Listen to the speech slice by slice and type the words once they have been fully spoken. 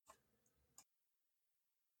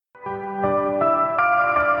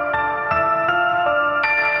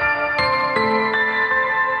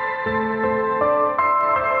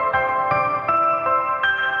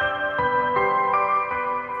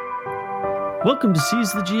Welcome to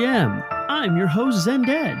Seize the GM. I'm your host,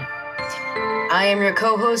 Zended. I am your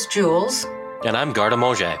co-host, Jules. And I'm Garda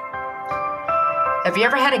Monge. Have you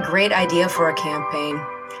ever had a great idea for a campaign?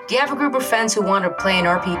 Do you have a group of friends who want to play an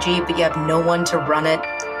RPG, but you have no one to run it?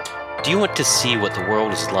 Do you want to see what the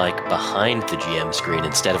world is like behind the GM screen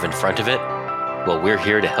instead of in front of it? Well, we're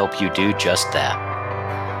here to help you do just that.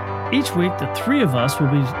 Each week, the three of us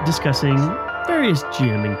will be discussing various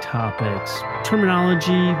GMing topics,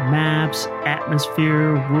 terminology, maps,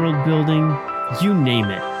 atmosphere, world building, you name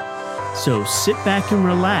it. So sit back and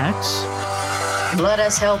relax. Let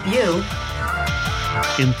us help you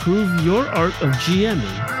improve your art of GMing.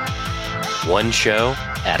 One show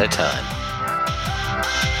at a time.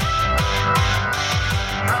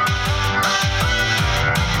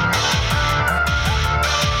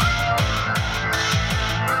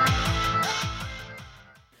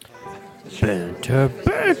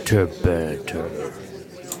 Banter.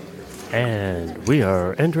 And we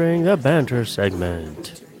are entering the banter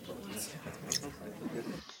segment.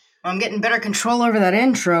 I'm getting better control over that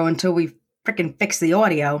intro until we frickin' fix the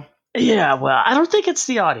audio. Yeah, well, I don't think it's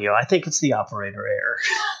the audio. I think it's the operator error.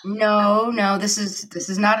 No, this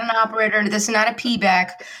is not an operator. This is not a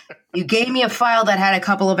P-back. You gave me a file that had a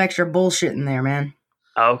couple of extra bullshit in there, man.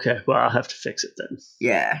 Okay, well, I'll have to fix it then.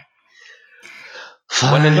 Yeah.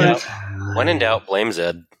 When in doubt, blame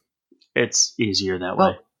Zed. It's easier that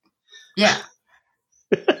way. Yeah.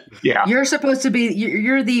 Yeah. You're supposed to be,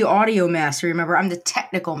 you're the audio master, remember? I'm the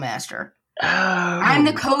technical master. I'm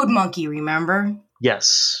the code monkey, remember?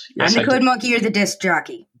 Yes. I'm the code monkey, you're the disc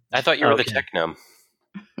jockey. I thought you were the tech gnome.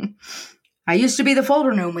 I used to be the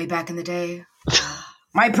folder gnome way back in the day.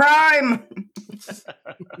 My prime!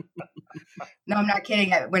 No, I'm not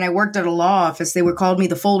kidding. When I worked at a law office, they called me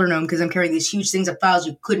the folder gnome because I'm carrying these huge things of files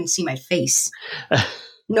you couldn't see my face.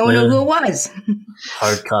 No one knew who it was.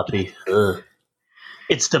 Hard copy. Ugh.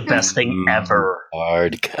 It's the best thing ever.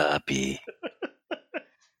 Hard copy.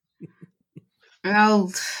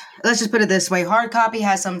 Well, let's just put it this way. Hard copy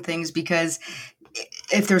has some things because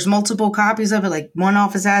if there's multiple copies of it, like one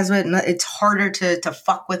office has it, and it's harder to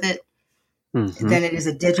fuck with it than it is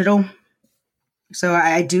a digital. So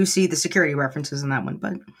I do see the security references in that one.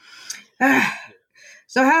 But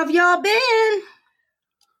so how have y'all been?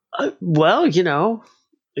 Well, you know,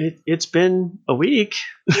 it's been a week.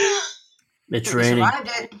 It's raining.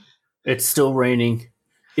 It. It's still raining.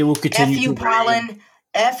 It will continue F you to pollen, rain.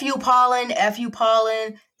 F you pollen, F you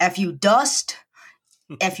pollen, F you dust,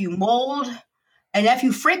 F you mold, and F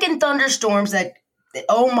you freaking thunderstorms that,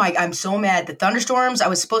 oh my, I'm so mad. The thunderstorms, I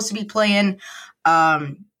was supposed to be playing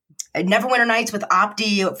Neverwinter Nights with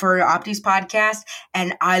Opti for Opti's podcast,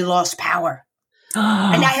 and I lost power.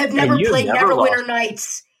 And I have never played Neverwinter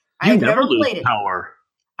Nights. I have never played it. Power.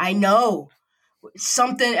 I know.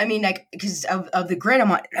 Something, I mean, like, because of the grid, I'm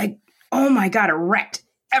like, oh my God, it wrecked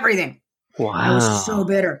everything. Wow. I was so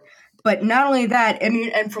bitter. But not only that, I mean,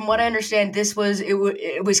 and from what I understand, it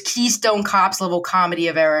was Keystone Cops level comedy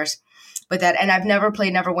of errors. And I've never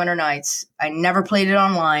played Neverwinter Nights. I never played it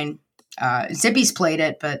online. Zippy's played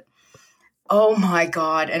it, but oh my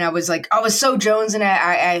God. And I was so Jones, and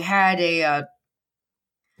I had a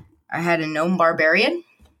gnome barbarian.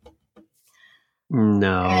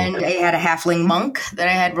 No. And I had a halfling monk that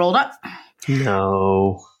I had rolled up.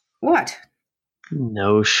 No. What?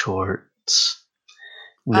 No shorts.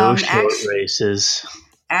 No short races.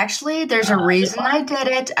 Actually, there's a reason I did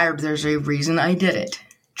it. There's a reason I did it.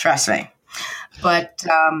 Trust me. But,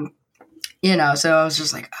 you know, so I was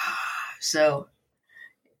just like, so,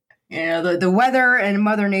 you know, the weather and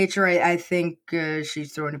Mother Nature, I think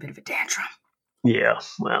she's throwing a bit of a tantrum. Yeah,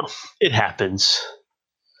 well, it happens.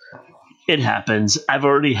 It happens. I've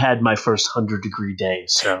already had my first 100-degree day,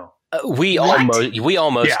 so we almost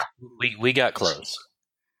got close.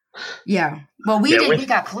 Yeah. Well, we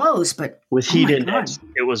got close, but with heat index,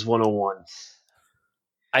 it was 101.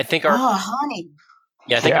 I think honey.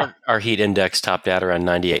 Yeah, I think our heat index topped out around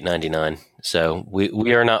 98, 99. So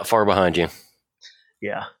we are not far behind you.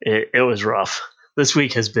 Yeah, it was rough. This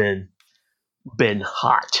week has been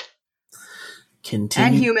hot. Continue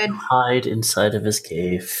and humid. To hide inside of his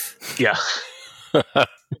cave. Yeah.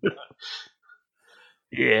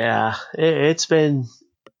 Yeah, it's been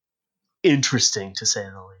interesting to say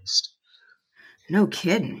the least. No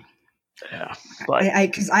kidding. Yeah, but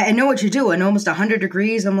because I know what you do. In almost 100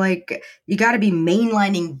 degrees, I'm like, you got to be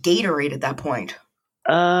mainlining Gatorade at that point.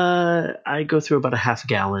 I go through about a half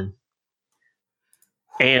gallon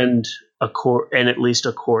and at least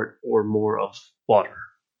a quart or more of water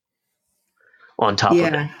on top of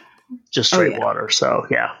it. Just straight water. So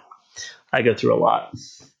yeah, I go through a lot.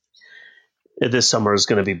 This summer is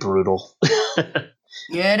going to be brutal.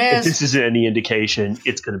 Yeah, it If is. this is any indication,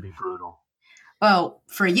 it's going to be brutal. Well,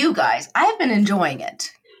 for you guys, I've been enjoying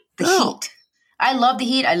it. The heat. I love the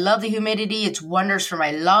heat. I love the humidity. It's wonders for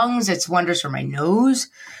my lungs. It's wonders for my nose.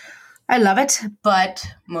 I love it, but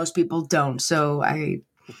most people don't.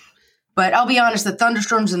 But I'll be honest, the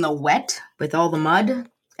thunderstorms and the wet with all the mud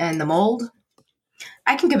and the mold,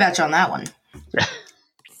 I can vouch on that one.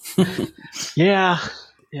 Yeah.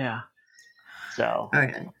 So,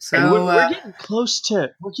 Okay, and we're getting close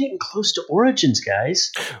to Origins,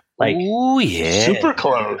 guys. Like, ooh, yeah. super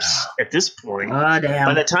close at this point. Oh, damn.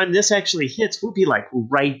 By the time this actually hits, we'll be like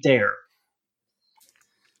right there.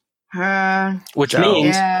 Which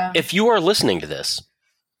means if you are listening to this,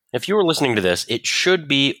 it should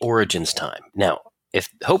be Origins time. Now,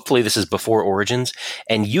 hopefully this is before Origins,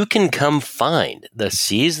 and you can come find the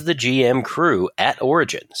Seize the GM crew at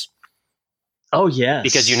Origins. Oh, yes.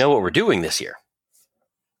 Because you know what we're doing this year.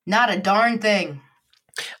 Not a darn thing.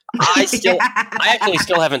 I actually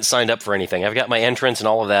still haven't signed up for anything. I've got my entrance and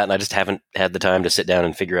all of that, and I just haven't had the time to sit down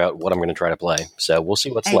and figure out what I'm going to try to play. So we'll see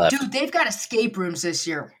what's left. Dude, they've got escape rooms this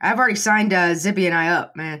year. I've already signed Zippy and I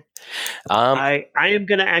up, man. I am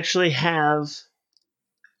going to actually have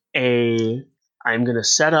I'm going to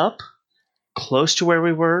set up close to where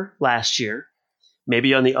we were last year,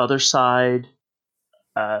 maybe on the other side,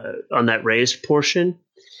 on that raised portion,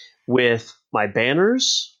 with my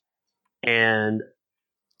banners and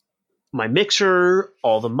my mixer,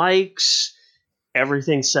 all the mics,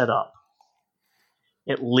 everything set up.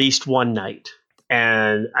 At least one night.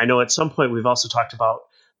 And I know at some point we've also talked about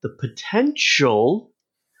the potential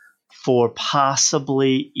for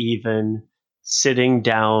possibly even sitting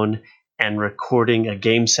down and recording a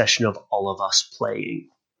game session of all of us playing.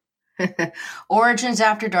 Origins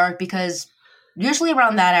After Dark, because usually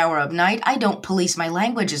around that hour of night, I don't police my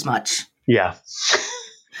language as much. Yeah.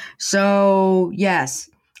 So, yes.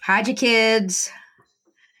 Hide your kids.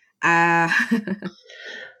 Yeah,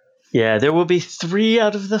 there will be 3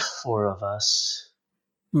 out of the 4 of us.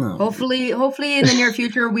 No. Hopefully in the near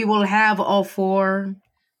future, we will have all 4.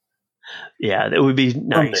 Yeah, that would be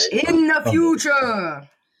nice. In the future!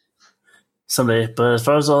 Someday, but as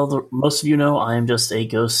far as most of you know, I am just a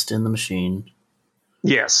ghost in the machine.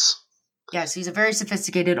 Yes. Yes, he's a very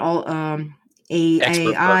sophisticated Expert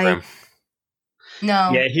AI. program.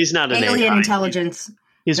 No. Yeah, he's not an alien AI. intelligence.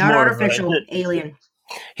 He's Not more artificial, alien.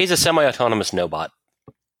 He's a semi-autonomous nobot.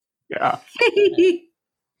 Yeah.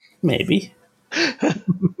 Maybe.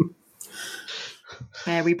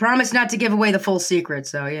 We promised not to give away the full secret,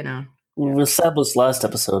 so, you know. We established last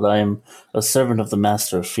episode I am a servant of the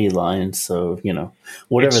master of feline, so,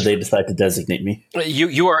 whatever they decide to designate me.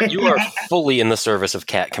 You are fully in the service of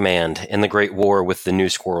Cat Command in the Great War with the New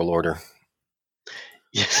Squirrel Order.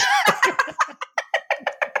 Yes.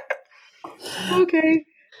 Okay.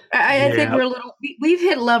 I think we're a little... We've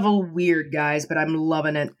hit level weird, guys, but I'm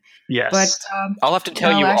loving it. Yes. But I'll have to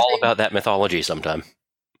tell you actually, all about that mythology sometime.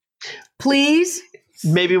 Please?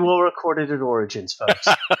 Maybe we'll record it at Origins, folks.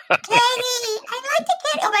 Kenny! I like the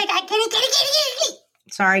Kenny! Oh my god, Kenny!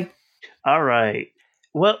 Sorry. All right.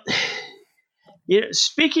 Well,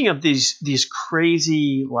 speaking of these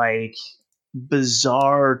crazy,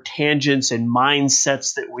 bizarre tangents and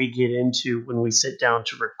mindsets that we get into when we sit down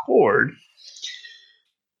to record,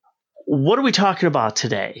 what are we talking about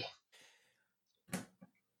today?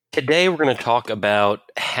 Today we're going to talk about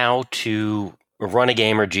how to run a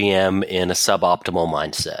game or GM in a suboptimal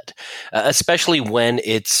mindset, especially when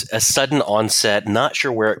it's a sudden onset, not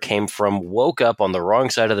sure where it came from, woke up on the wrong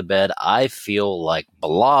side of the bed, I feel like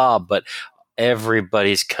blah, but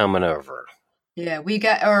everybody's coming over. Yeah, we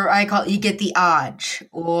got, or I call it, you get the odge,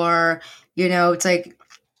 or, it's like,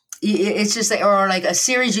 it's just like, or like a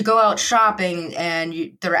series, you go out shopping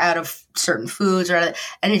and they're out of certain foods, and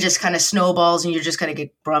it just kind of snowballs and you're just going to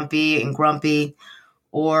get grumpy.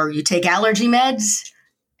 Or you take allergy meds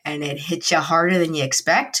and it hits you harder than you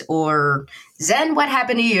expect. Or, Zen, what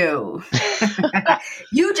happened to you?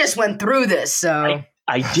 You just went through this, so.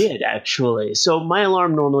 I did, actually. So my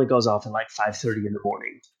alarm normally goes off at 5:30 in the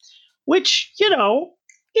morning, which,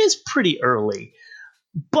 is pretty early.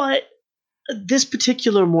 But this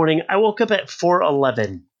particular morning, I woke up at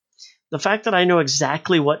 4:11. The fact that I know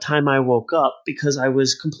exactly what time I woke up because I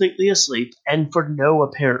was completely asleep and for no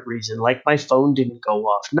apparent reason, my phone didn't go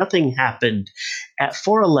off. Nothing happened. At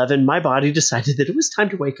 4:11, my body decided that it was time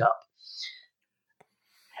to wake up.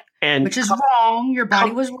 And which is wrong. Your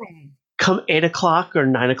body was wrong. Come 8 o'clock or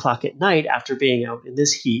 9 o'clock at night, after being out in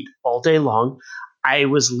this heat all day long, I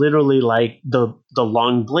was literally like the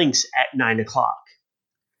long blinks at 9 o'clock.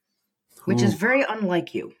 Which is very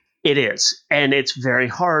unlike you. It is. And it's very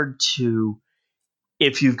hard to,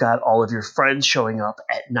 if you've got all of your friends showing up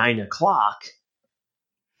at 9 o'clock,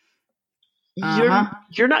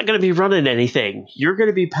 you're not going to be running anything. You're going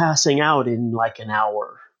to be passing out in like an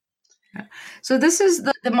hour. So this is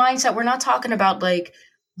the mindset. We're not talking about like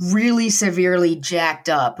really severely jacked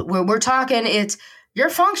up. We're talking you're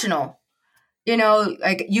functional.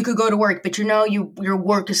 Like you could go to work, but your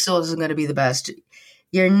work is still isn't going to be the best.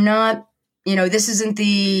 You're not, this isn't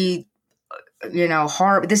the,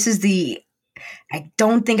 hard. This is I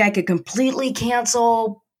don't think I could completely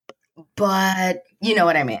cancel, but you know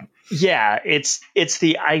what I mean. Yeah, it's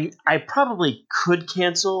the I probably could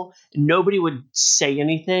cancel. Nobody would say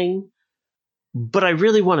anything, but I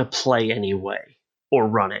really want to play anyway or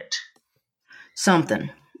run it. Something.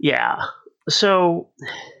 Yeah. So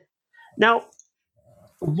now,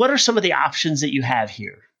 what are some of the options that you have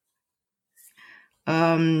here?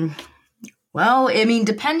 Well, I mean,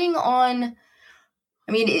 depending on,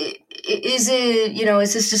 is it,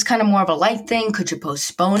 is this just kind of more of a light thing? Could you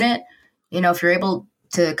postpone it? If you're able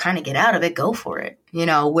to kind of get out of it, go for it.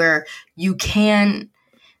 Where you can,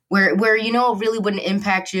 where it really wouldn't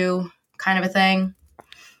impact you, kind of a thing.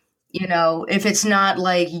 If it's not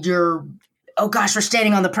like you're, oh gosh, we're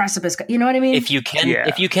standing on the precipice. You know what I mean? If you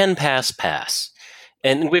can pass.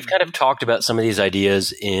 And we've kind of talked about some of these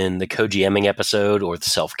ideas in the co-GMing episode or the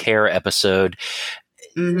self-care episode.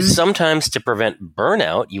 Mm-hmm. Sometimes to prevent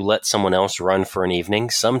burnout, you let someone else run for an evening.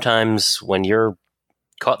 Sometimes when you're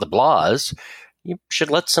caught the blahs, you should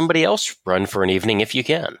let somebody else run for an evening if you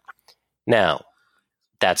can. Now,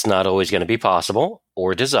 that's not always going to be possible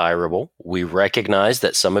or desirable. We recognize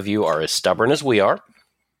that some of you are as stubborn as we are.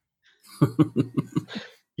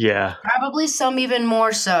 Yeah. Probably some even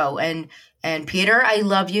more so. And Peter, I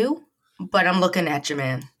love you, but I'm looking at you,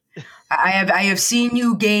 man. I have seen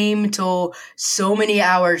you game till so many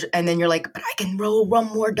hours, and then you're like, but I can roll one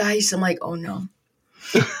more dice. I'm like, oh no.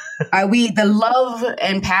 The love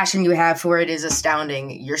and passion you have for it is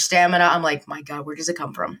astounding. Your stamina, I'm like, my God, where does it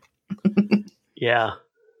come from? Yeah.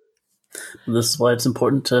 This is why it's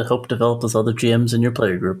important to help develop those other GMs in your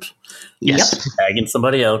player groups. Yes. Yep. Tagging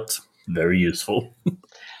somebody out, very useful.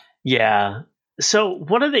 Yeah. So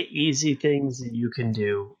one of the easy things that you can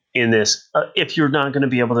do in this, if you're not going to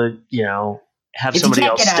be able to, have somebody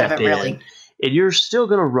else step in, really, and you're still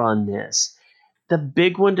going to run this, the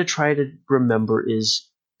big one to try to remember is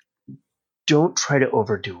don't try to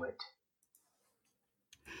overdo it.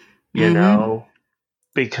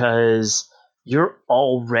 Because you're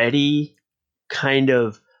already kind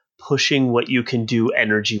of pushing what you can do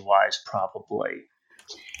energy-wise, probably.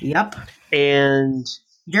 Yep. And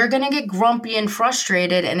you're going to get grumpy and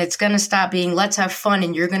frustrated, and it's going to stop being let's have fun,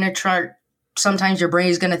 and you're going to try. Sometimes your brain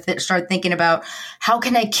is going to start thinking about how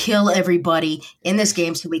can I kill everybody in this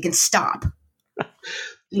game so we can stop.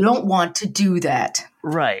 You don't want to do that.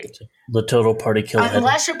 Right. The total party kill.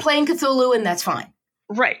 Unless you're playing Cthulhu, and that's fine.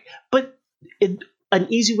 Right. But an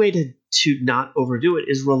easy way to not overdo it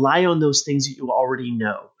is rely on those things that you already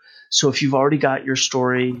know. So if you've already got your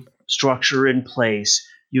story structure in place,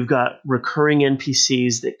 you've got recurring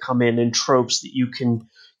NPCs that come in and tropes that you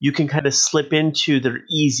can kind of slip into that are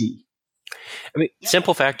easy. I mean,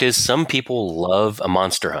 simple fact is some people love a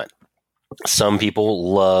monster hunt. Some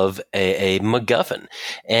people love a MacGuffin.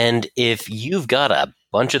 And if you've got a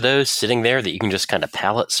bunch of those sitting there that you can just kind of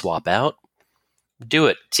palette swap out, do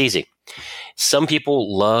it. It's easy. Some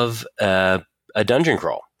people love a dungeon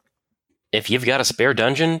crawl. If you've got a spare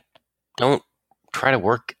dungeon, don't try to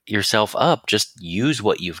work yourself up. Just use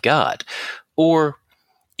what you've got. Or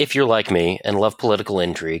if you're like me and love political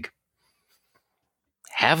intrigue,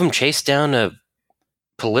 have them chase down a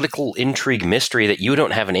political intrigue mystery that you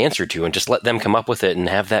don't have an answer to and just let them come up with it and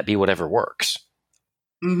have that be whatever works.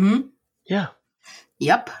 Mm-hmm. Yeah.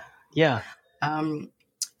 Yep. Yeah.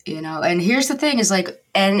 And here's the thing is like,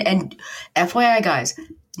 and FYI guys,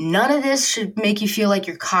 none of this should make you feel like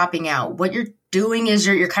you're copping out. What you're doing is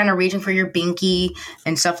you're kind of reaching for your binky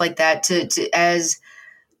and stuff like that to as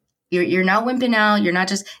you're not wimping out. You're not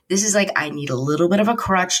just, this is like, I need a little bit of a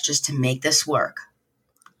crutch just to make this work.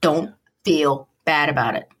 Don't feel bad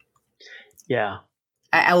about it. Yeah.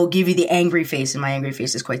 I will give you the angry face, and my angry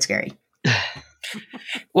face is quite scary.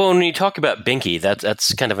 Well, when you talk about binky,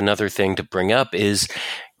 that's kind of another thing to bring up is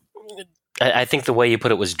I think the way you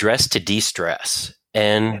put it was dress to de-stress.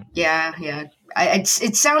 And yeah.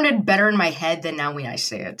 It sounded better in my head than now when I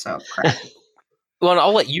say it, so crap. Well,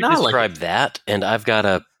 I'll let you describe that, and I've got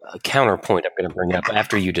a counterpoint I'm going to bring up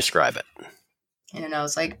after you describe it.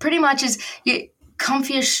 It's like pretty much is your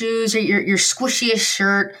comfiest shoes or your squishiest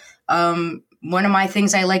shirt, one of my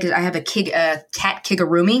things I like is I have a cat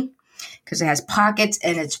kigurumi because it has pockets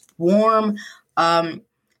and it's warm.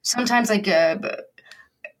 Sometimes like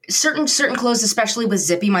certain clothes, especially with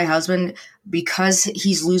Zippy, my husband, because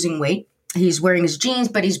he's losing weight. He's wearing his jeans,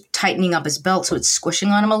 but he's tightening up his belt, so it's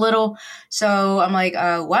squishing on him a little. So I'm like,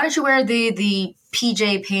 why don't you wear the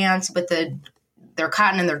PJ pants, but they're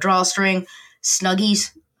cotton and they're drawstring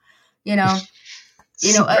snuggies, you know?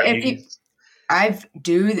 If you,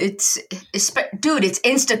 it's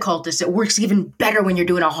Instacultist. It works even better when you're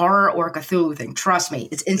doing a horror or a Cthulhu thing. Trust me,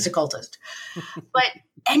 it's Instacultist. But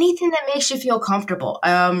anything that makes you feel comfortable.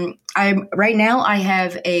 Right now I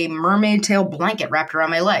have a mermaid tail blanket wrapped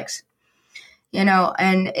around my legs. And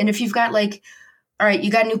if you've got like, all right, you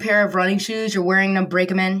got a new pair of running shoes, you're wearing them, break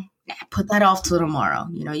them in, put that off till tomorrow.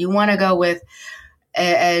 You want to go with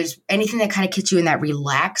as anything that kind of gets you in that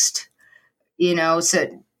relaxed, so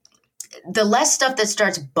the less stuff that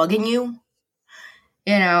starts bugging you,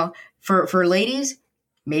 for ladies,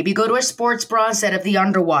 maybe go to a sports bra instead of the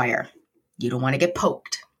underwire. You don't want to get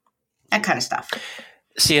poked. That kind of stuff.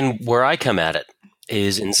 See, and where I come at it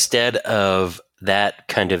is instead of that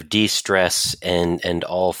kind of de-stress and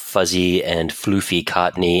all fuzzy and floofy,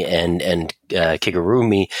 cottony and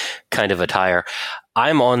kigurumi kind of attire,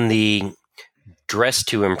 I'm on the dress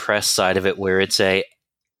to impress side of it, where it's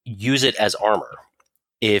use it as armor.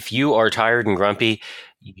 If you are tired and grumpy,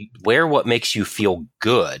 wear what makes you feel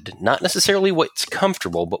good, not necessarily what's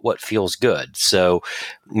comfortable, but what feels good. So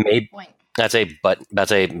maybe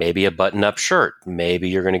maybe a button-up shirt. Maybe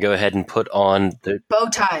you're going to go ahead and put on the bow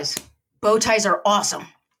ties. Bow ties are awesome.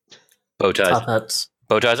 Bow ties. Top hats.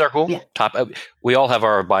 Bow ties are cool. Yeah. We all have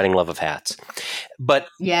our abiding love of hats, but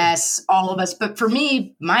yes, all of us. But for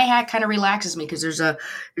me, my hat kind of relaxes me because there's a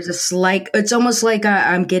slight. It's almost like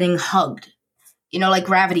I'm getting hugged. Like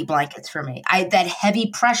gravity blankets for me. That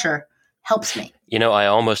heavy pressure helps me. I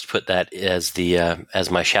almost put that as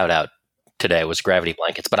as my shout out today was gravity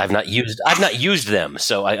blankets, but I've not used them,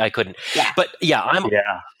 so I couldn't. Yeah. But yeah,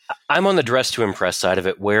 I'm on the dress to impress side of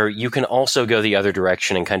it, where you can also go the other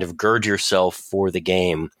direction and kind of gird yourself for the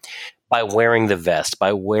game by wearing the vest,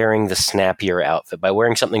 by wearing the snappier outfit, by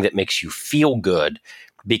wearing something that makes you feel good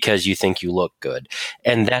because you think you look good.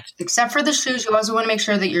 And that's except for the shoes. You also want to make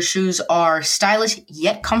sure that your shoes are stylish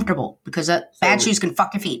yet comfortable, because bad shoes can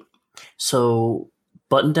fuck your feet. So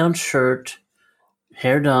button-down shirt,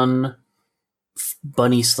 hair done,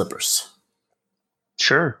 bunny slippers.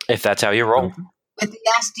 Sure. If that's how you roll. With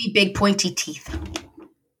nasty big pointy teeth.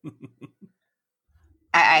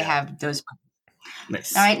 I have those.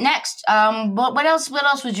 Nice. All right, next. What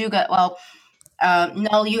else would you get? Well,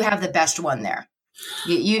 no, you have the best one there.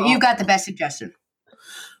 You got the best suggestion.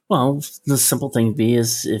 Well, the simple thing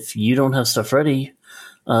is if you don't have stuff ready,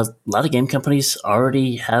 a lot of game companies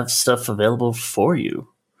already have stuff available for you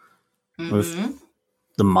with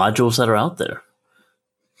the modules that are out there.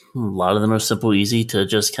 A lot of them are simple, easy to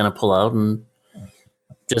just kind of pull out, and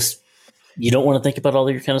just you don't want to think about all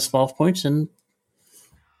your kind of small points, and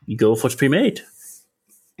you go with what's pre-made.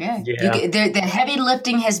 Yeah. The heavy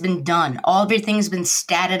lifting has been done. All of everything's been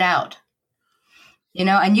statted out.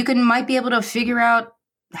 And you might be able to figure out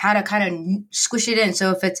how to kind of squish it in.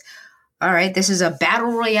 So if it's, all right, this is a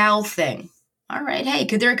battle royale thing. All right, hey,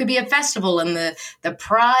 there could be a festival, and the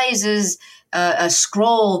prize is a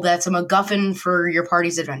scroll that's a MacGuffin for your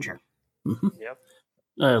party's adventure. Mm-hmm. Yep.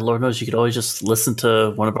 Lord knows you could always just listen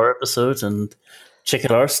to one of our episodes and check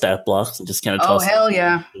out our stat blocks and just kind of toss. Oh, hell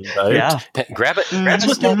yeah. Yeah. Grab it. That's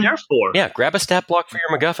what they're there for. Yeah, grab a stat block for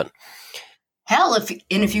your MacGuffin. Hell,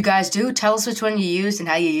 if you guys do, tell us which one you used and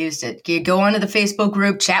how you used it. You go onto the Facebook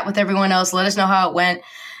group, chat with everyone else, let us know how it went.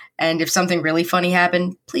 And if something really funny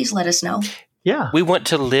happened, please let us know. Yeah. We want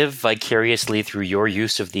to live vicariously through your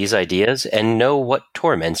use of these ideas and know what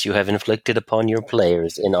torments you have inflicted upon your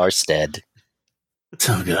players in our stead.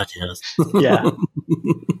 Oh, God, yes. Yeah.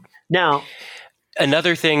 Now,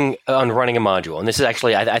 another thing on running a module, and this is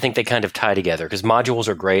actually, I think they kind of tie together, because modules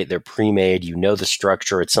are great. They're pre-made. You know the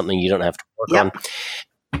structure. It's something you don't have to work on.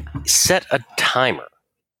 Set a timer.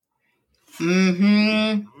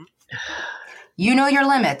 Mm-hmm. You know your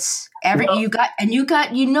limits.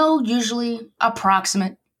 Usually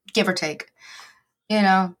approximate, give or take.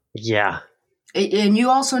 Yeah. And you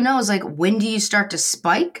also know is like, when do you start to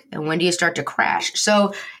spike and when do you start to crash?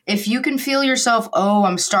 So if you can feel yourself,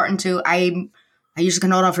 I'm starting to, I usually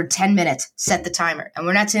can hold on for 10 minutes, set the timer. And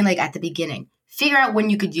we're not saying like at the beginning. Figure out when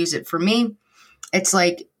you could use it. For me, it's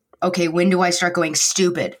like, okay, when do I start going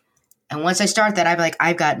stupid? And once I start that,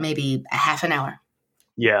 I've got maybe a half an hour.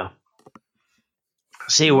 Yeah.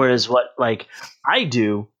 See, whereas what like I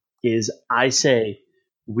do is I say,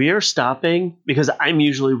 we are stopping because I'm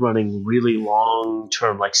usually running really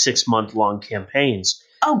long-term, like 6-month long campaigns.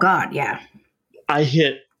 Oh, God, yeah. I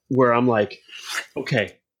hit where I'm like,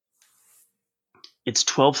 okay, it's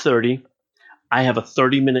 12:30. I have a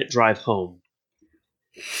 30-minute drive home.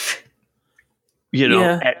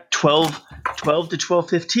 At 12 to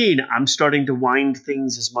 12:15, I'm starting to wind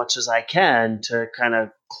things as much as I can to kind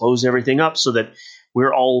of close everything up so that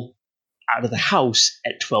we're all out of the house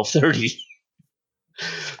at 12:30.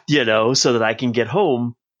 So that I can get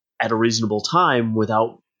home at a reasonable time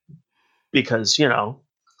because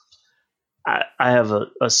I have a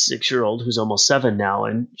 6-year-old who's almost 7 now,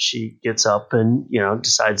 and she gets up and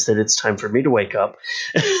decides that it's time for me to wake up.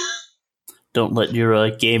 Don't let your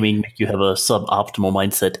gaming make you have a suboptimal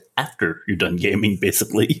mindset after you're done gaming,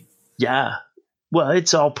 basically. Yeah. Well,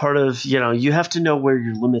 it's all part of, you have to know where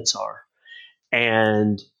your limits are.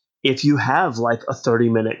 And if you have like a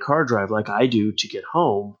 30-minute car drive like I do to get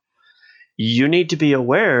home, you need to be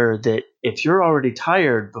aware that if you're already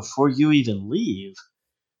tired before you even leave,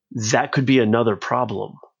 that could be another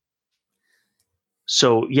problem.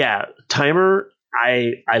 So, yeah, timer,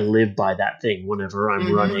 I live by that thing whenever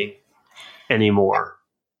I'm running anymore.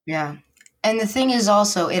 Yeah. And the thing is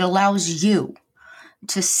also, it allows you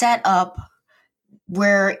to set up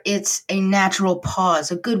where it's a natural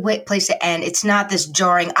pause, a good place to end. It's not this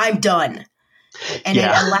jarring, I'm done. And it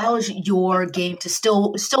allows your game to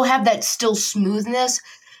still have that still smoothness.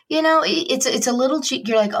 It's a little cheap.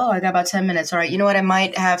 You're like, oh, I got about 10 minutes. All right, you know what I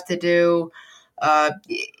might have to do?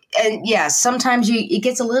 And yeah, sometimes it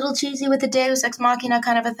gets a little cheesy with the Deus Ex Machina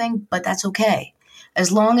kind of a thing, but that's okay. As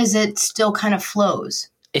long as it still kind of flows.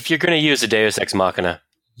 If you're going to use a Deus Ex Machina,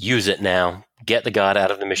 use it now. Get the god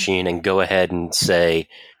out of the machine and go ahead and say,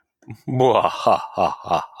 "Mwah, ha, ha,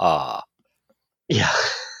 ha, ha." Yeah.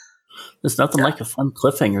 There's nothing like a fun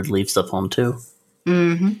cliffhanger to leave stuff on, too.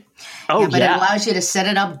 Mm-hmm. Oh, but it allows you to set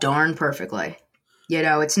it up darn perfectly.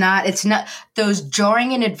 It's not those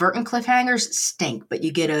jarring inadvertent cliffhangers stink, but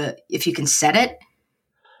if you can set it,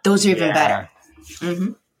 those are even better.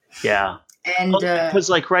 Mm-hmm. Yeah. And because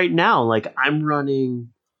like right now, like I'm running,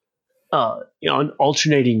 on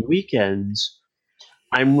alternating weekends,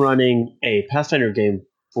 I'm running a Pathfinder game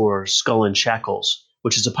for Skull and Shackles,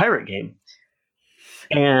 which is a pirate game.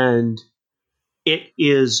 And it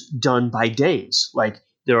is done by days. Like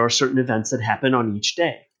there are certain events that happen on each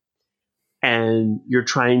day. And you're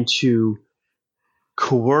trying to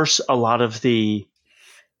coerce a lot of the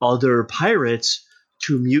other pirates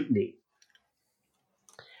to mutiny.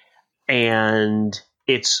 And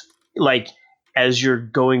it's like, as you're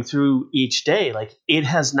going through each day, like it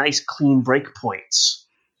has nice clean breakpoints.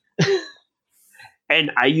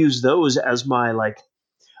 And I use those as my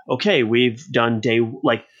okay, we've done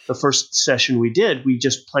like the first session we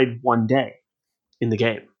just played one day in the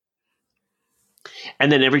game.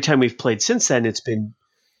 And then every time we've played since then, it's been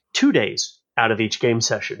 2 days out of each game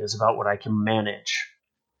session is about what I can manage.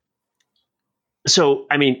 So,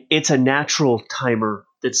 I mean, it's a natural timer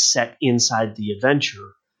that's set inside the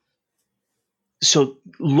adventure. So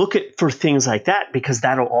look for things like that because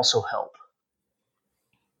that'll also help.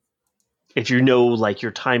 If you know, like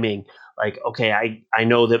your timing, like, okay, I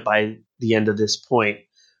know that by the end of this point,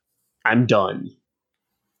 I'm done.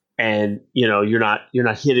 And, you're not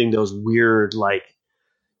hitting those weird,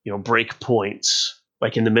 break points,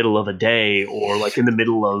 like in the middle of a day or like in the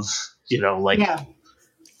middle of,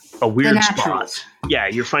 a weird spot. Yeah,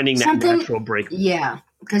 you're finding that natural break. Yeah,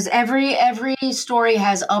 because every story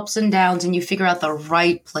has ups and downs, and you figure out the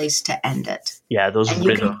right place to end it. Yeah, those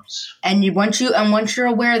rhythms. Once you're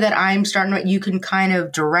aware that I'm starting, you can kind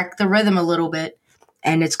of direct the rhythm a little bit,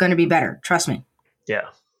 and it's going to be better. Trust me. Yeah.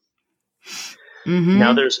 Mm-hmm.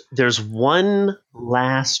 Now there's one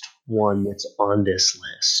last one that's on this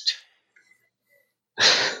list.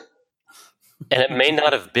 And it may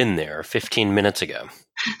not have been there 15 minutes ago.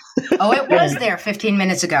 Oh, it was there 15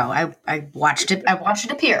 minutes ago. I watched it. I watched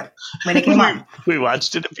it appear when it came on. We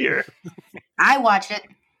watched it appear. I watched it.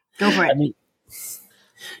 Go for it. I mean,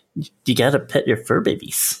 you gotta pet your fur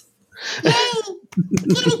babies. Yay!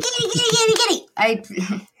 Kitty.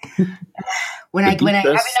 When I have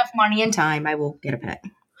enough money and time, I will get a pet.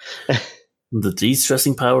 The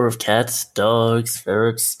de-stressing power of cats, dogs,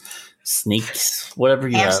 ferrets, snakes, whatever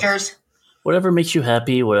you Hamsters. have. Whatever makes you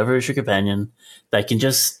happy, whatever is your companion, that can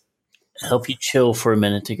just help you chill for a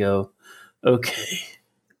minute to go, okay.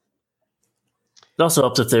 It also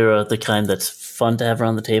helps if they're the kind that's fun to have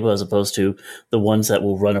around the table as opposed to the ones that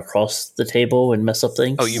will run across the table and mess up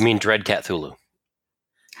things. Oh, you mean Dread Cthulhu?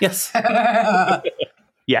 Yes.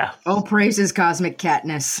 Yeah. Oh, praises cosmic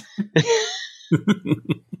catness.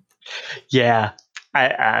 Yeah.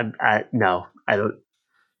 No, I don't.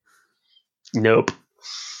 Nope.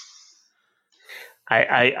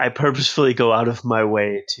 I purposefully go out of my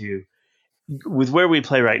way to, with where we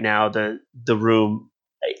play right now, the room.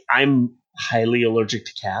 I'm highly allergic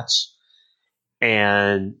to cats,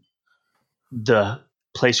 and the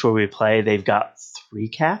place where we play, they've got 3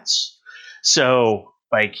 cats, so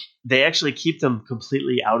like they actually keep them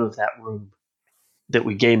completely out of that room that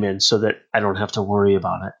we game in, so that I don't have to worry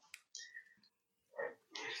about it.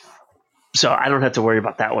 So I don't have to worry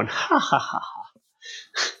about that one. Ha ha ha.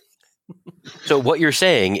 So what you're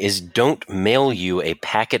saying is don't mail you a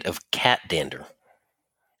packet of cat dander.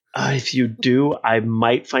 If you do, I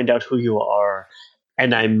might find out who you are,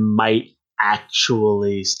 and I might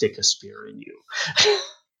actually stick a spear in you.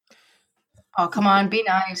 Oh, come on, be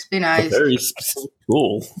nice, be It's a nice. very specific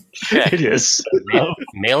tool. Check. It is.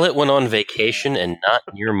 Mail it when on vacation and not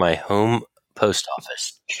near my home post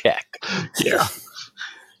office. Check. Yeah.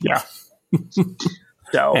 Yeah.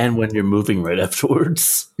 So, And when you're moving right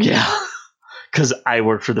afterwards. yeah. Because I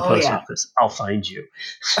work for the post yeah. office. I'll find you.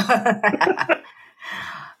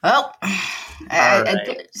 Well,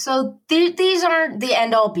 right. so these aren't the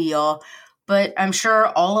end all be all, but I'm sure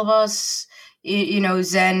all of us,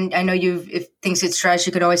 Zen, I know if things get stressed,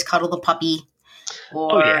 you could always cuddle the puppy,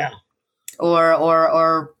 or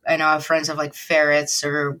or I know I have friends have like ferrets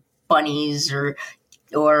or bunnies or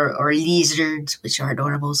lizards, which are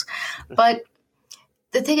adorables, but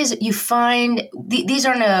the thing is, you find these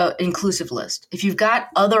aren't an inclusive list. If you've got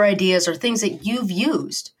other ideas or things that you've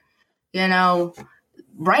used,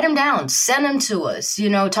 write them down, send them to us,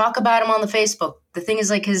 talk about them on the Facebook. The thing is,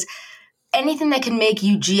 like, because anything that can make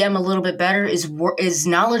you GM a little bit better is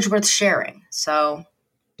knowledge worth sharing. So,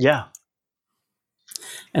 yeah.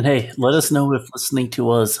 And hey, let us know if listening to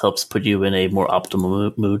us helps put you in a more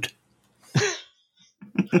optimal mood.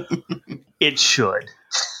 It should.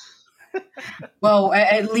 Well,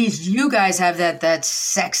 at least you guys have that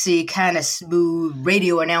sexy kind of smooth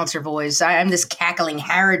radio announcer voice. I'm this cackling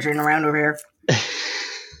Harrigan around over here.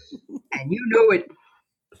 And you know it.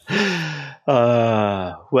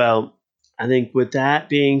 Well, I think with that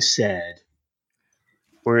being said,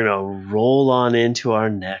 we're going to roll on into our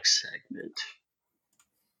next segment.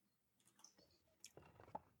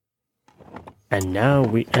 And now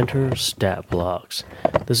we enter Stat Blocks.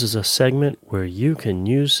 This is a segment where you can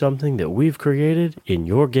use something that we've created in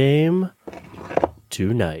your game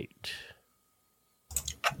tonight.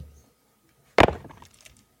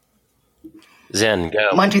 Zen, go.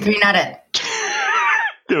 1, 2, 3, not it.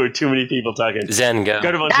 There were too many people talking. Zen, go.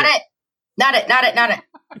 Go to Not it. Not it. Not it. Not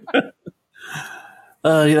it.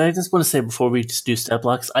 I just want to say before we just do Stat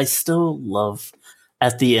Blocks, I still love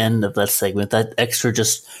at the end of that segment that extra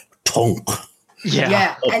just tonk.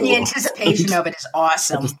 Yeah. And the anticipation of it is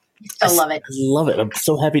awesome. I love it. I love it. I'm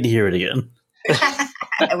so happy to hear it again.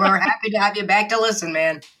 We're happy to have you back to listen,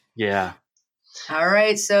 man. Yeah. All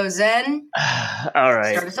right. So, Zen, All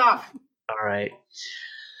right. start us off. All right.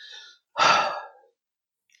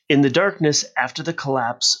 In the darkness after the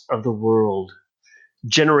collapse of the world,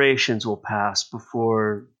 generations will pass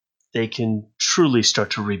before they can truly start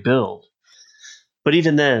to rebuild. But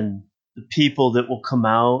even then, the people that will come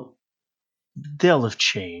out, they'll have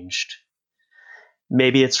changed.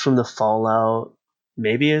 Maybe it's from the fallout,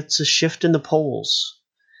 maybe it's a shift in the poles.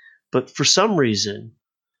 But for some reason,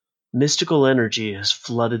 mystical energy has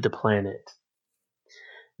flooded the planet.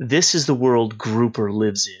 This is the world Grouper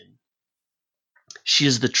lives in. She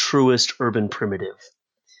is the truest urban primitive.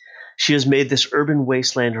 She has made this urban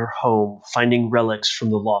wasteland her home, finding relics from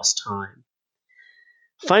the lost time.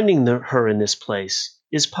 Finding her in this place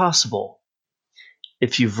is possible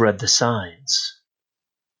if you've read the signs.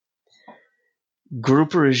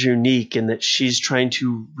 Grouper is unique in that she's trying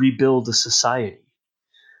to rebuild a society.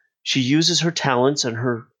 She uses her talents and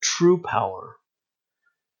her true power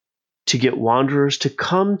to get wanderers to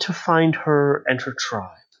come to find her and her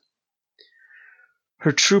tribe.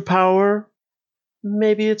 Her true power,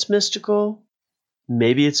 maybe it's mystical,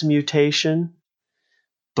 maybe it's a mutation,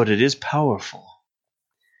 but it is powerful.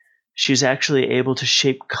 She's actually able to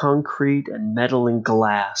shape concrete and metal and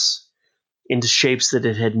glass into shapes that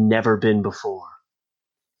it had never been before.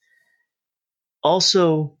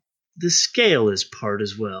 Also, the scale is part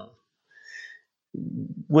as well.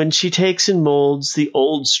 When she takes and molds the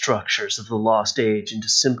old structures of the Lost Age into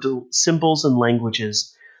symbols and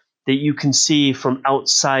languages that you can see from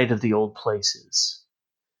outside of the old places.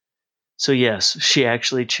 So yes, she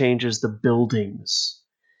actually changes the buildings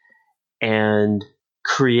and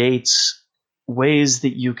creates ways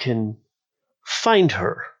that you can find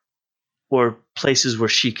her, or places where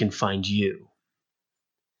she can find you.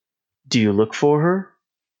 Do you look for her?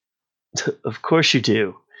 Of course you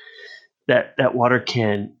do. That water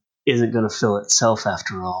can isn't going to fill itself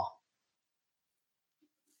after all.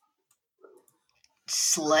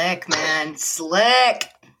 Slick, man. Slick.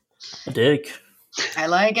 I dig. I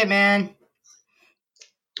like it, man.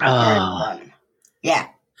 Ah, Very fun. Yeah.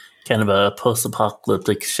 Kind of a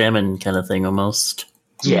post-apocalyptic shaman kind of thing, almost.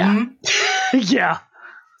 yeah, Mhm. yeah.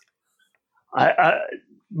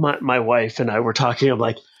 My wife and I were talking. I'm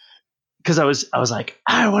like, because I was like,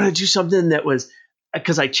 I want to do something that was,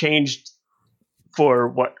 because I changed for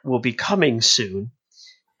what will be coming soon.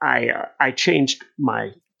 I changed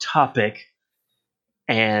my topic,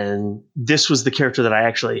 and this was the character that I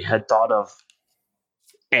actually had thought of,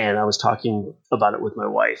 and I was talking about it with my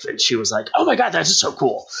wife, and she was like, "Oh my god, that's so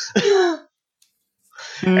cool!"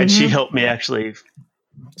 And she Mhm. helped me actually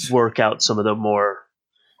work out some of the more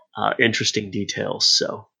interesting details.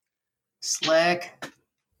 So Slick.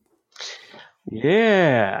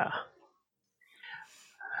 yeah,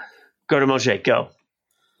 go to Mojay, go.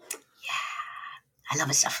 I love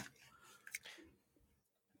his stuff.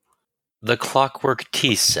 The Clockwork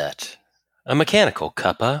Tea Set. A mechanical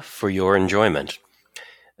cuppa for your enjoyment.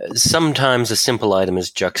 Sometimes a simple item is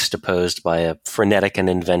juxtaposed by a frenetic and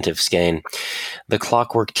inventive skein. The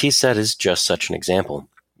Clockwork Tea Set is just such an example.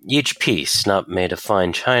 Each piece, not made of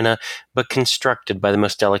fine china, but constructed by the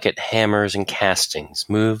most delicate hammers and castings,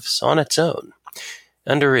 moves on its own.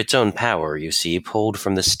 Under its own power, you see, pulled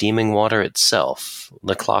from the steaming water itself,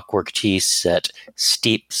 the Clockwork Tea Set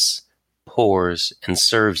steeps, pours, and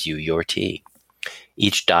serves you your tea.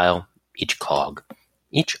 Each dial, each cog,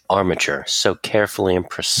 each armature so carefully and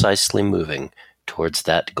precisely moving towards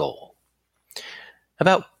that goal.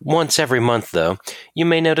 About once every month, though, you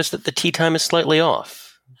may notice that the tea time is slightly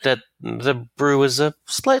off, that the brew is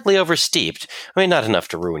slightly oversteeped. I mean, not enough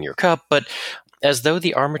to ruin your cup, but as though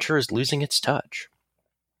the armature is losing its touch.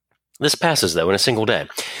 This passes, though, in a single day.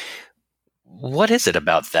 What is it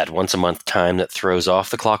about that once-a-month time that throws off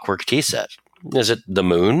the Clockwork Tea Set? Is it the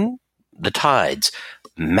moon? The tides?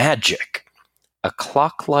 Magic? A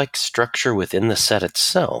clock-like structure within the set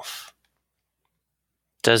itself?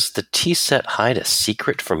 Does the tea set hide a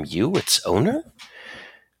secret from you, its owner?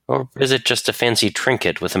 Or is it just a fancy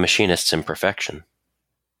trinket with a machinist's imperfection?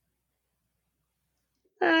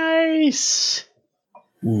 Nice.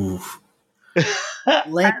 Ooh.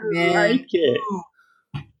 Lick, I man. like it. Ooh,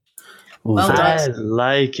 Well very- done. I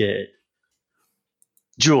like it.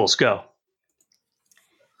 Jules, go.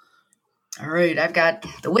 All right, I've got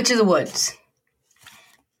The Witch of the Woods.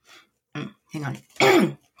 Hang on.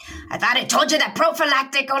 I thought I told you that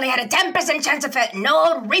prophylactic only had a 10% chance of it.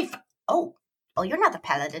 No reef. Oh, you're not the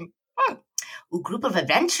paladin. Ooh, group of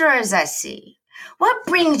adventurers, I see. What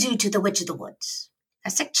brings you to The Witch of the Woods? A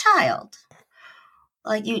sick child.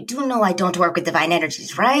 Well, you do know I don't work with divine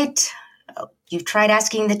energies, right? Oh, you've tried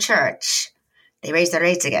asking the church. They raised their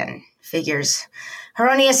rates again. Figures.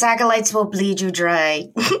 Erroneous acolytes will bleed you dry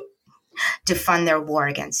to fund their war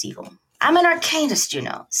against evil. I'm an arcanist, you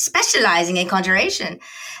know, specializing in conjuration.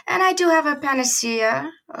 And I do have a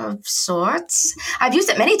panacea of sorts. I've used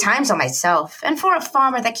it many times on myself. And for a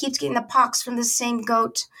farmer that keeps getting the pox from the same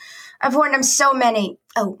goat, I've warned him so many.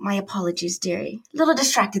 Oh, my apologies, dearie. A little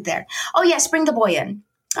distracted there. Oh, yes, bring the boy in.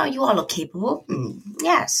 Oh, you all look capable.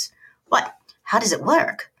 Yes. What? How does it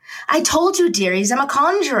work? I told you, dearies, I'm a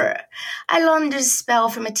conjurer. I learned a spell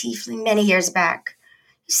from a tiefling many years back.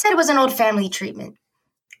 You said it was an old family treatment.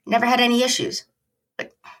 Never had any issues.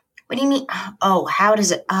 But what do you mean? Oh, how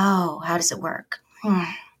does it work?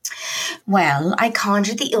 Well, I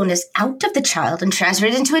conjured the illness out of the child and transferred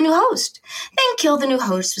it into a new host. Then killed the new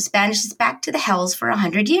host, which banishes back to the hells for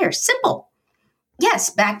 100 years. Simple. Yes,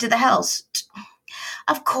 back to the hells.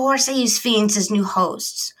 Of course, I use fiends as new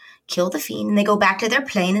hosts. Kill the fiend, and they go back to their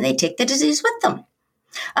plane, and they take the disease with them.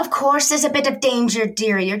 Of course, there's a bit of danger,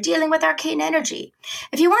 dearie. You're dealing with arcane energy.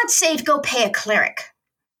 If you want saved, go pay a cleric.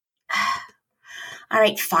 All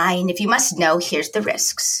right, fine. If you must know, here's the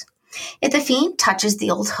risks. If the fiend touches the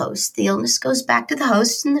old host, the illness goes back to the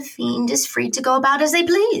host, and the fiend is free to go about as they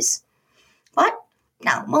please. What?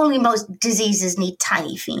 No, only most diseases need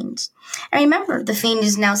tiny fiends. And remember, the fiend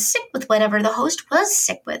is now sick with whatever the host was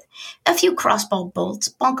sick with. A few crossbow bolts,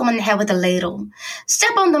 bonk them on the head with a ladle.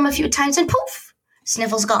 Step on them a few times and poof,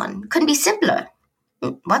 sniffle's gone. Couldn't be simpler.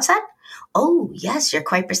 What's that? Oh, yes, you're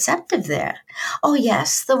quite perceptive there. Oh,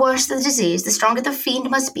 yes, the worse the disease, the stronger the fiend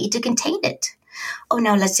must be to contain it. Oh,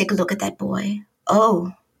 now let's take a look at that boy.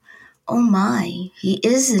 Oh my, he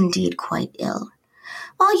is indeed quite ill.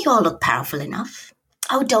 Well, you all look powerful enough.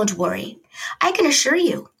 Oh, don't worry. I can assure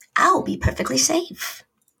you, I'll be perfectly safe.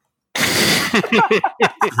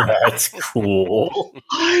 That's cool.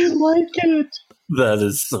 I like it. That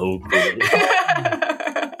is so cool.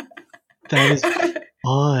 That is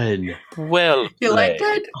fun. Well, You like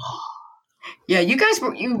played. that? Yeah, you guys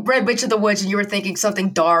you read Witch of the Woods and you were thinking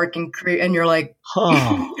something dark and and you're like,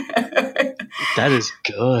 Oh, that is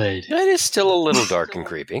good. That is still a little dark and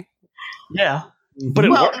creepy. Yeah, but it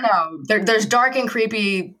well, worked. no, there's dark and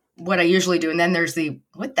creepy. What I usually do, and then there's the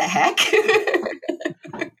what the heck.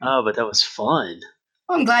 Oh, but that was fun.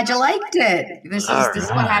 Well, I'm glad you liked it. This is what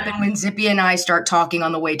right. happened when Zippy and I start talking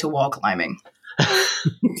on the way to wall climbing.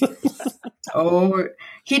 Oh,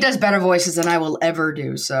 he does better voices than I will ever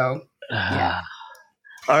do. So, yeah.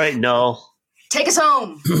 All right, Null. Take us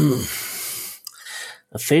home.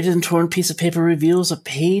 A faded and torn piece of paper reveals a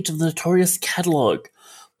page of the notorious catalog.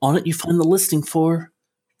 On it, you find the listing for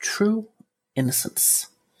True Innocence.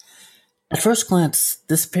 At first glance,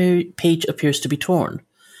 this page appears to be torn,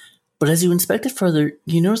 but as you inspect it further,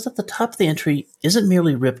 you notice that the top of the entry isn't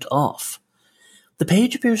merely ripped off. The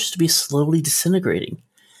page appears to be slowly disintegrating,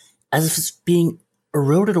 as if it's being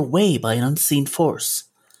eroded away by an unseen force.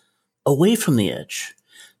 Away from the edge,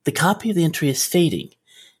 the copy of the entry is fading,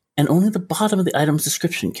 and only the bottom of the item's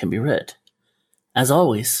description can be read. As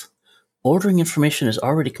always, ordering information is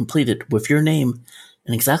already completed with your name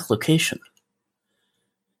and exact location.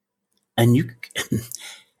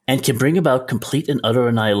 And can bring about complete and utter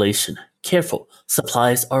annihilation. Careful,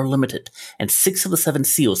 supplies are limited, and 6 of the 7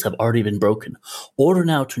 seals have already been broken. Order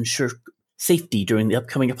now to ensure safety during the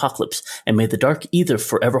upcoming apocalypse, and may the Dark Ether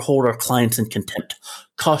forever hold our clients in contempt.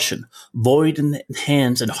 Caution, void in the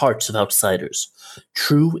hands and hearts of outsiders.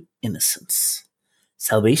 True Innocence.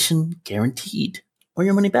 Salvation guaranteed, or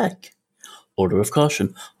your money back. Order of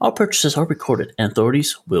caution, all purchases are recorded, and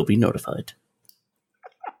authorities will be notified.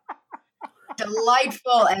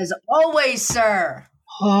 Delightful as always, sir.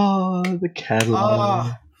 Oh, the catalog.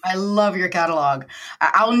 Oh, I love your catalog.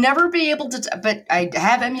 I'll never be able to, but I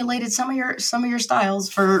have emulated some of your styles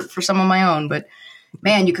for some of my own. But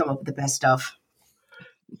man, you come up with the best stuff.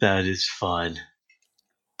 That is fun.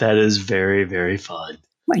 That is very, very fun.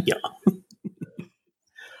 My God.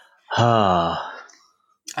 Ah,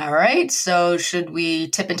 All right. So should we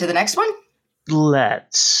tip into the next one?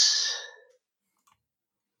 let's.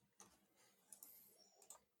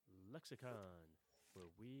 Lexicon, where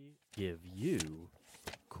we give you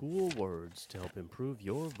cool words to help improve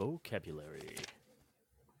your vocabulary.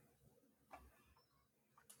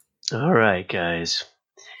 All right, guys.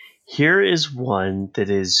 Here is one that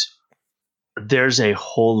there's a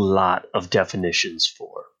whole lot of definitions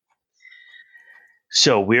for.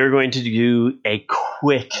 So we're going to do a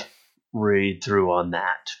quick read through on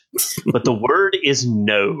that. But the word is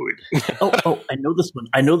node. Oh, I know this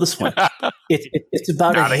one. It's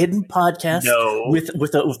about Not a hidden podcast No. with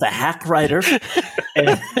a hack writer.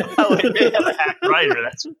 And Oh, it may have a hack writer,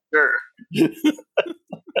 that's for sure.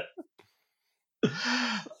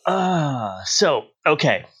 So,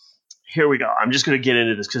 okay. Here we go. I'm just going to get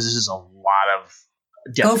into this because this is a lot of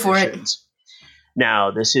Go for it. definitions.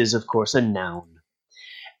 Now, this is, of course, a noun.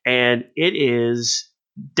 And it is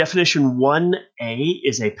definition 1A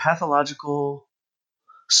is a pathological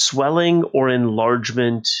swelling or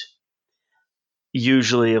enlargement,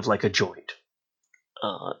 usually of like a joint.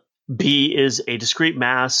 B is a discrete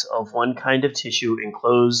mass of one kind of tissue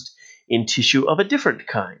enclosed in tissue of a different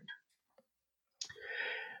kind.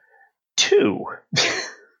 2,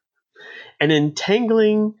 an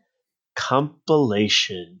entangling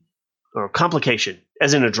complication,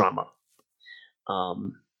 as in a drama,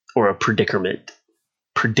 or a predicament.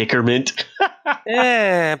 Predicament.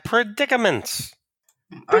 Yeah, predicaments.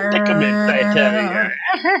 Predicament, I tell you.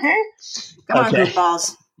 Come on, Okay.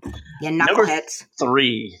 goofballs. You Number knuckleheads.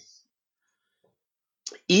 3.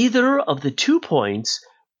 Either of the 2 points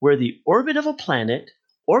where the orbit of a planet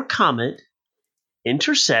or comet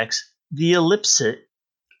intersects the elliptic.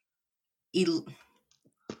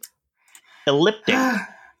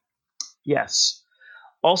 Yes.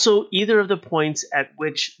 Also, either of the points at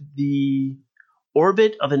which the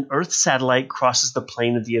orbit of an Earth satellite crosses the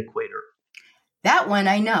plane of the equator. That one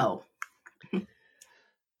I know.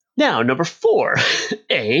 Now, number 4.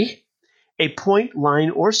 A point, line,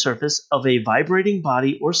 or surface of a vibrating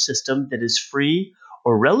body or system that is free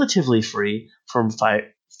or relatively free from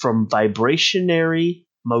vibrationary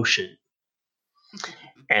motion.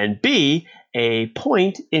 And B, a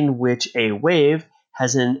point in which a wave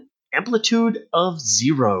has an amplitude of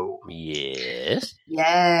 0. Yes.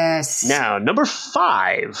 Yes. Now, number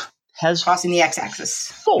 5 has Crossing the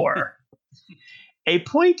x-axis. 4. A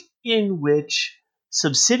point in which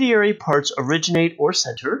subsidiary parts originate or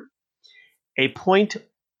center. A point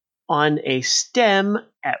on a stem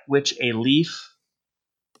at which a leaf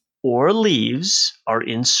or leaves are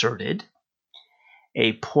inserted,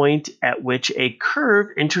 a point at which a curve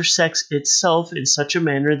intersects itself in such a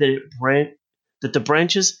manner that the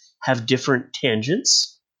branches have different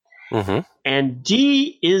tangents, and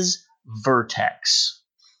D is vertex.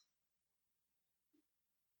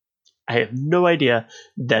 I have no idea.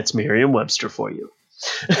 That's Merriam-Webster for you.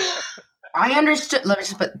 I understood. Let me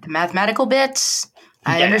just put the mathematical bits.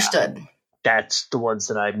 I understood. That's the ones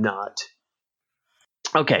that I'm not.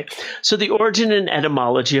 Okay, so the origin and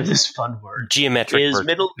etymology of this fun word Geometric is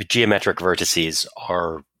geometric vertices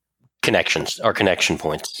are connection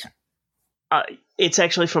points. It's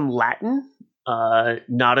actually from Latin,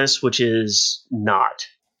 natus, which is knot.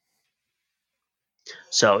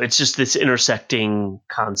 So it's just this intersecting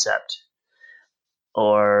concept.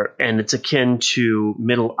 And it's akin to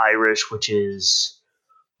Middle Irish, which is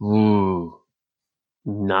notum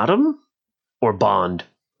or bond.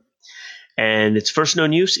 And its first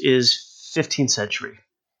known use is 15th century.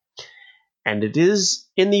 And it is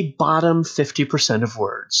in the bottom 50% of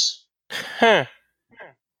words. Huh.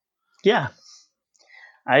 Yeah.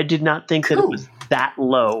 I did not think that it was that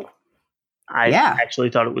low. I actually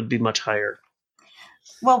thought it would be much higher.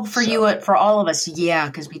 Well, for all of us, yeah,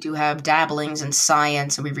 because we do have dabblings in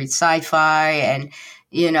science, and we read sci-fi, and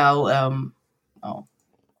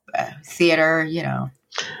theater. Yeah.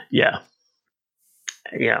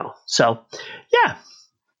 So, yeah.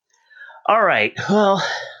 All right. Well,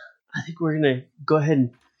 I think we're gonna go ahead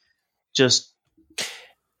and just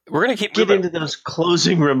we're gonna keep get into those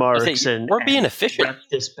closing remarks, and we're being efficient. Wrap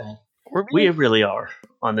this back. We really are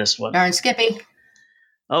on this one. Darn Skippy.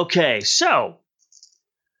 Okay, so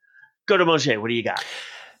go to Moshe. What do you got?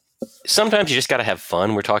 Sometimes you just got to have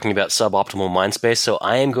fun. We're talking about suboptimal mind space, so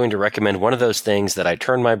I am going to recommend one of those things that I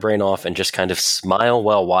turn my brain off and just kind of smile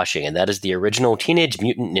while watching, and that is the original Teenage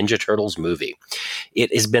Mutant Ninja Turtles movie.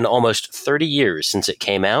 It has been almost 30 years since it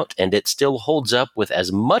came out, and it still holds up with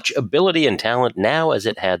as much ability and talent now as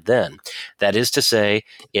it had then. That is to say,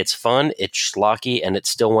 it's fun, it's schlocky, and it's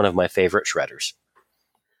still one of my favorite shredders.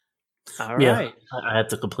 All right. I have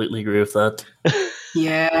to completely agree with that.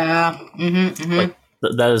 Yeah. Like,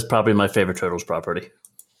 that is probably my favorite Turtles property.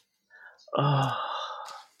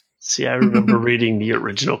 See, I remember reading the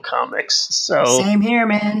original comics. So same here,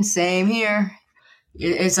 man. Same here.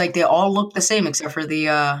 It's like they all look the same except for the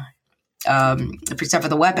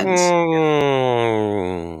weapons.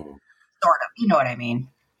 Sort of. You know what I mean?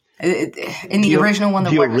 In the original one,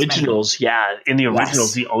 the originals, in the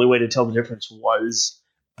originals, the only way to tell the difference was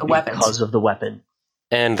the weapons because of the weapon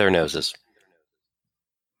and their noses.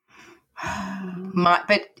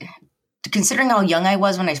 But considering how young I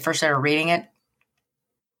was when I first started reading it,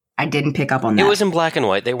 I didn't pick up on that. It was in black and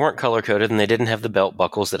white. They weren't color coded, and they didn't have the belt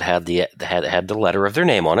buckles that had the letter of their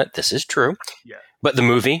name on it. This is true. Yeah. But the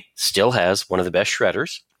movie still has one of the best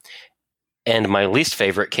shredders, and my least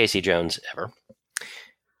favorite Casey Jones ever.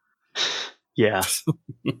 Yeah.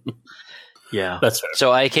 Yeah. That's fair.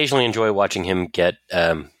 So I occasionally enjoy watching him get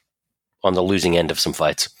on the losing end of some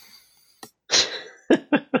fights.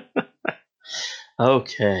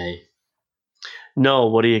 Okay.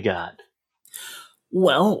 Noel, what do you got?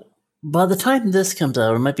 Well, by the time this comes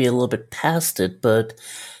out, it might be a little bit past it, but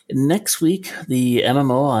next week, the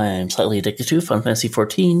MMO I'm slightly addicted to, Final Fantasy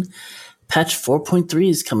XIV, patch 4.3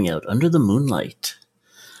 is coming out, Under the Moonlight.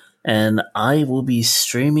 And I will be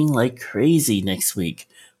streaming like crazy next week,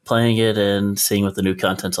 playing it and seeing what the new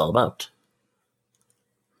content's all about.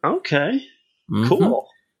 Okay. Mm-hmm. Cool.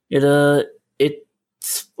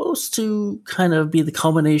 It's supposed to kind of be the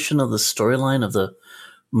culmination of the storyline of the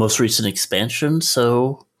most recent expansion,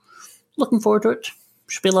 so looking forward to it.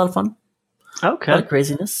 Should be a lot of fun. Okay. A lot of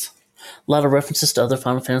craziness. A lot of references to other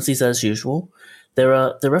Final Fantasies as usual.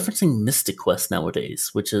 They're referencing Mystic Quest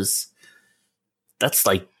nowadays, that's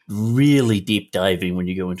like really deep diving when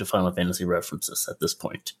you go into Final Fantasy references at this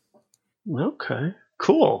point. Okay.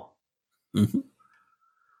 Cool. Mm-hmm.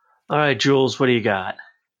 All right, Jules, what do you got?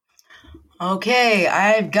 Okay,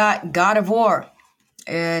 I've got God of War.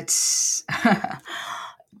 It's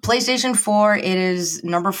PlayStation 4. It is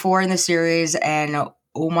number 4 in the series, and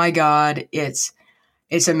oh my god, it's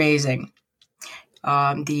amazing.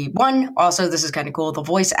 This is kind of cool. The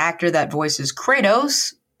voice actor that voices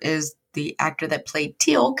Kratos is the actor that played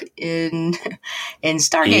Teal'c in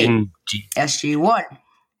Stargate SG-1.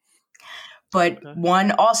 But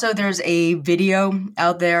there's a video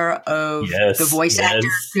out there of the voice actor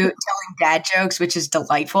telling dad jokes, which is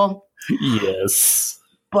delightful. Yes.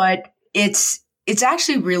 But it's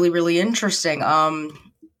actually really, really interesting.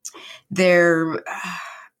 They're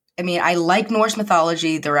I mean, I like Norse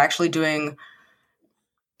mythology. They're actually doing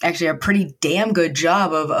a pretty damn good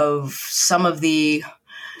job of some of the,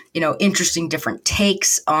 interesting different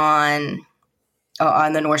takes on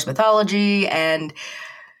the Norse mythology. And,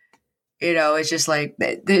 it's just like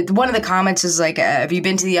one of the comments is like, have you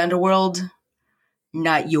been to the underworld?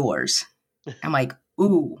 Not yours. I'm like,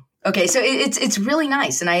 ooh. Okay, so it's really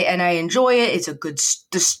nice, and I enjoy it. It's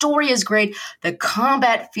the story is great. The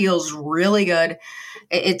combat feels really good.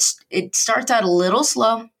 It starts out a little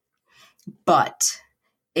slow, but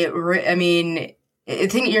I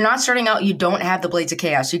think you're not starting out. You don't have the Blades of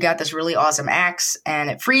Chaos. You got this really awesome axe,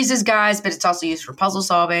 and it freezes guys, but it's also used for puzzle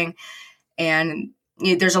solving. And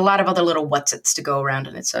there's a lot of other little what's-its to go around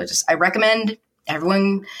in it. So I recommend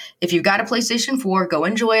everyone, if you've got a PlayStation 4, go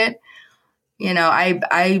enjoy it.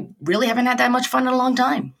 I really haven't had that much fun in a long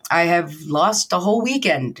time. I have lost a whole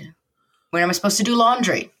weekend when I was supposed to do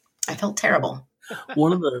laundry. I felt terrible.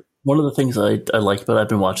 One of the things I like about I've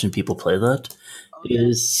been watching people play that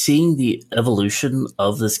is seeing the evolution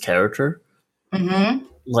of this character. Mm-hmm.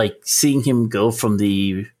 Like seeing him go from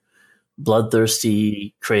the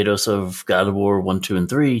bloodthirsty Kratos of God of War 1, 2, and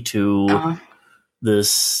 3 to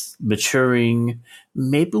this maturing,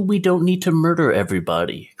 maybe we don't need to murder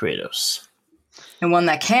everybody, Kratos. And one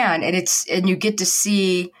that can, and you get to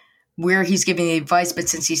see where he's giving the advice, but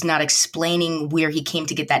since he's not explaining where he came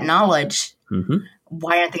to get that knowledge,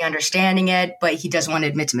 why aren't they understanding it? But he doesn't want to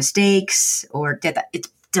admit to mistakes or get that. It's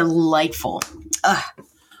delightful.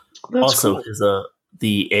 Also, cool.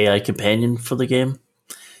 The AI companion for the game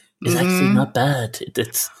is actually not bad.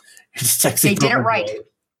 It's actually they did it right.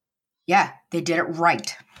 Yeah, they did it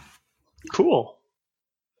right. Cool.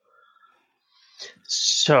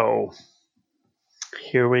 So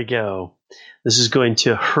here we go. This is going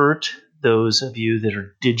to hurt those of you that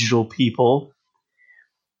are digital people.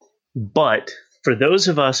 But for those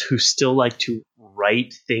of us who still like to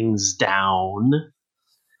write things down,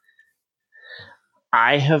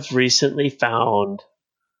 I have recently found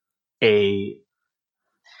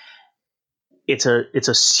it's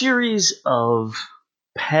a series of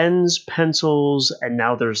pens, pencils, and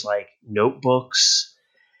now there's like notebooks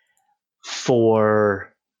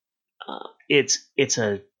for it's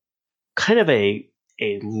a kind of a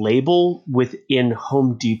label within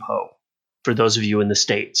Home Depot for those of you in the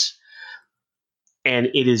States. And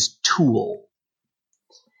it is Tool.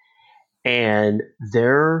 And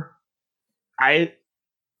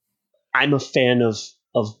I'm a fan of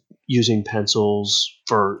using pencils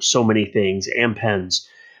for so many things and pens.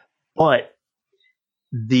 But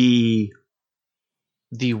the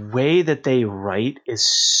way that they write is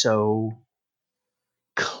so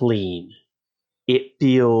clean. It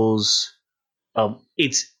feels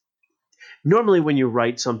it's normally when you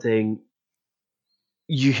write something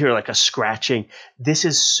you hear like a scratching. This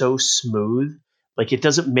is so smooth, like it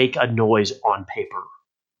doesn't make a noise on paper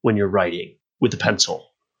when you're writing with a pencil.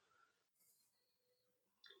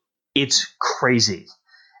 It's crazy.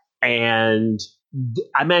 And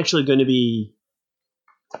I'm actually going to be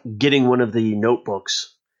getting one of the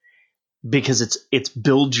notebooks because it's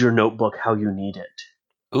build your notebook how you need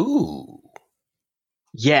it. Ooh.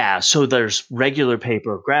 Yeah, so there's regular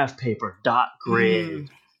paper, graph paper, dot grid,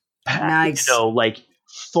 nice. Like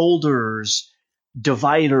folders,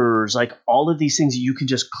 dividers, like all of these things you can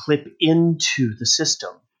just clip into the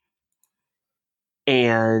system.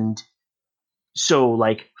 And so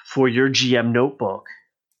like for your GM notebook,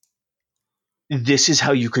 this is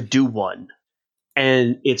how you could do one.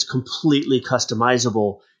 And it's completely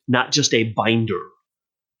customizable, not just a binder.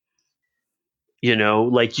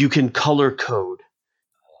 Like you can color code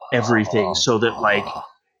everything so that like,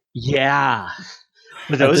 yeah.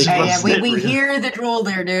 We hear the drool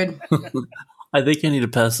there, dude. I think I need to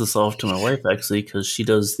pass this off to my wife actually because she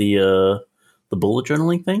does the bullet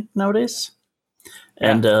journaling thing nowadays,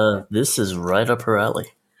 and this is right up her alley.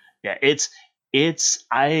 Yeah,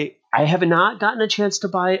 I have not gotten a chance to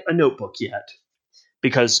buy a notebook yet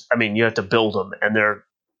because you have to build them and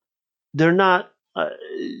they're not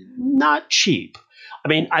cheap.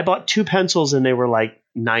 I bought 2 pencils and they were like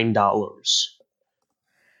 $9.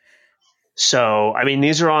 So,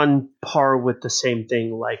 these are on par with the same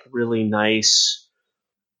thing, like really nice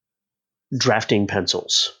drafting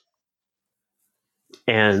pencils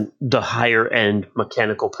and the higher end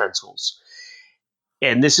mechanical pencils.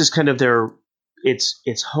 And this is kind of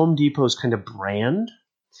it's Home Depot's kind of brand.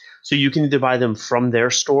 So you can either buy them from their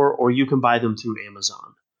store or you can buy them through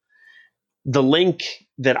Amazon. The link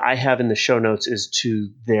that I have in the show notes is to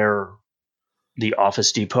the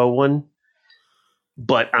Office Depot one.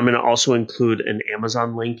 But I'm going to also include an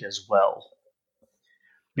Amazon link as well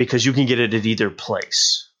because you can get it at either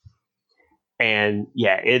place. And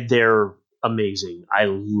yeah, they're amazing. I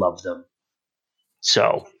love them.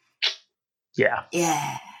 So, yeah.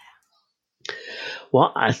 Yeah.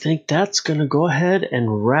 Well, I think that's going to go ahead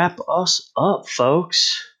and wrap us up,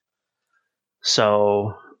 folks.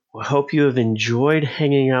 So, I hope you have enjoyed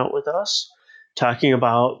hanging out with us, talking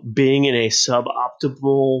about being in a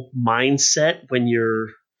suboptimal mindset when you're,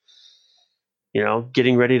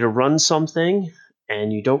 getting ready to run something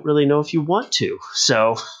and you don't really know if you want to.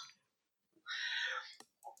 So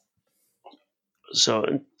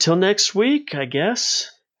until next week, I guess.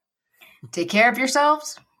 Take care of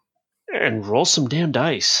yourselves. And roll some damn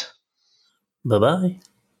dice. Bye-bye.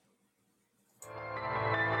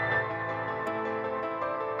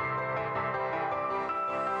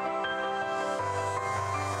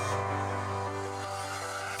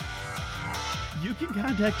 You can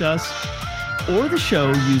contact us or the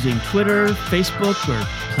show using Twitter, Facebook, or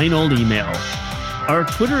plain old email. Our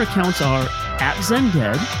Twitter accounts are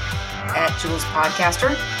 @ZenDead,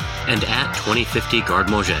 @JulesPodcaster, and @2050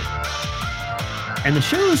 Gardmoget. and the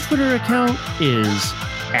show's Twitter account is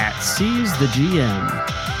 @SeizTheGM.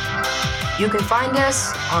 You can find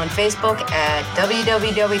us on Facebook at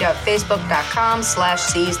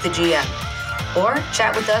www.facebook.com/SeizTheGM. Or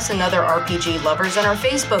chat with us and other RPG lovers in our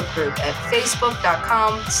Facebook group at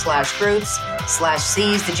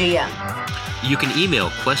facebook.com/groups/SeizTheGM. You can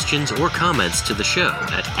email questions or comments to the show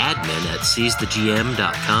at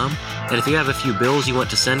admin@seizthegm.com. And if you have a few bills you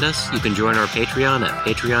want to send us, you can join our Patreon at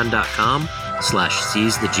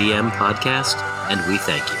patreon.com/SeizTheGM podcast, and we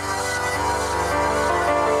thank you.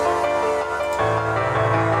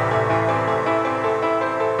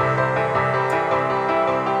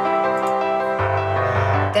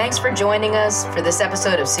 Thanks for joining us for this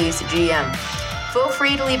episode of Seize the GM. Feel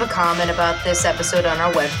free to leave a comment about this episode on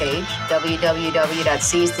our webpage,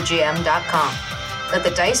 www.seizthegm.com. Let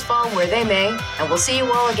the dice fall where they may, and we'll see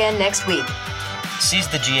you all again next week. Seize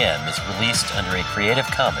the GM is released under a Creative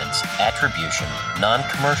Commons Attribution,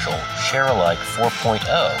 Non-Commercial, Share-alike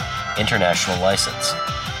 4.0 International License.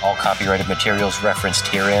 All copyrighted materials referenced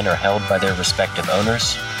herein are held by their respective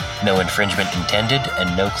owners. No infringement intended,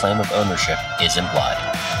 and no claim of ownership is implied.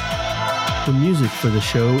 The music for the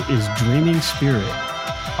show is Dreaming Spirit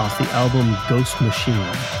off the album Ghost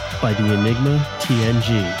Machine by the Enigma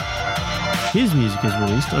TNG. His music is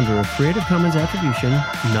released under a Creative Commons Attribution,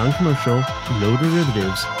 Non-Commercial, No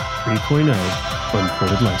Derivatives 3.0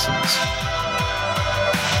 Unported license.